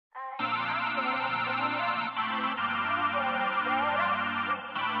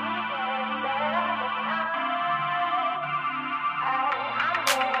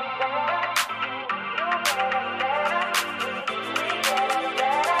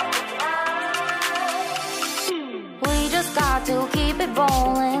got to keep it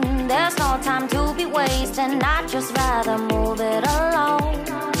rolling. There's no time to be wasting. I'd just rather move it along.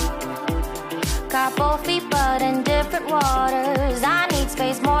 Got both feet but in different waters. I need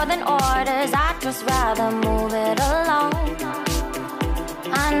space more than orders. I'd just rather move it along.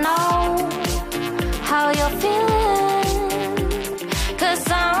 I know how you're feeling, 'cause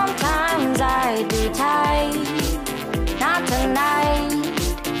sometimes I do tight. Not tonight,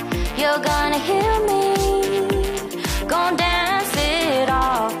 you're gonna hear me. Gon' dance it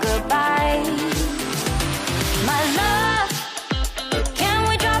off goodbye. My love, can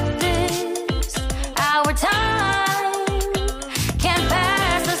we drop this? Our time can't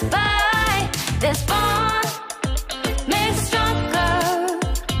pass us by. This bond makes us stronger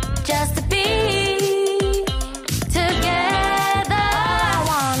just to be together. All I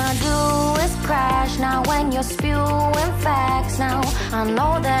wanna do is crash now when you're spewing facts. Now I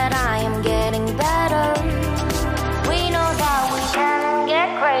know that I am getting better. We know that we can get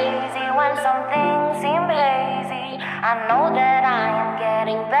crazy when some things seem hazy. I know that I am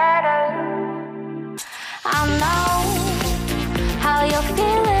getting better. I know how you're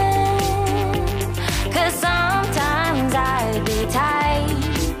feeling, 'cause sometimes I do tight.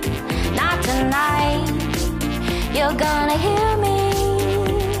 Not tonight, you're gonna hear me.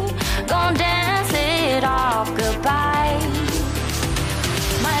 Gon' dance it off goodbye.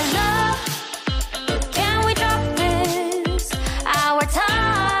 My love, can we drop this? Our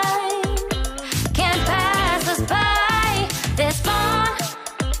time can't pass us by. This bond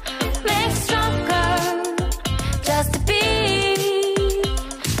makes us stronger just to be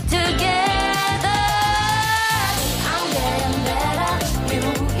together. I'm getting better,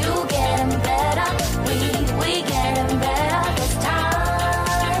 you getting better. We getting better this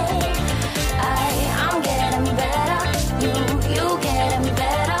time. I'm getting better, you getting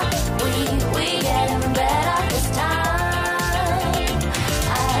better. We getting better this time.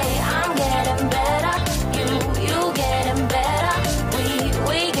 I'm getting better, you getting better.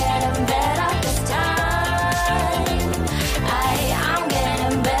 We getting better this time. I'm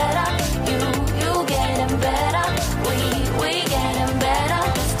getting better, you getting better. We getting better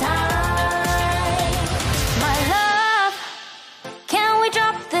this time. My love, can we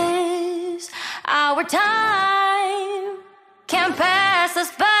drop this? Our time can't pass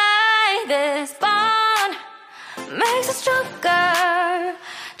us by. This bond makes us stronger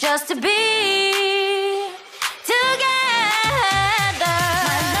just to be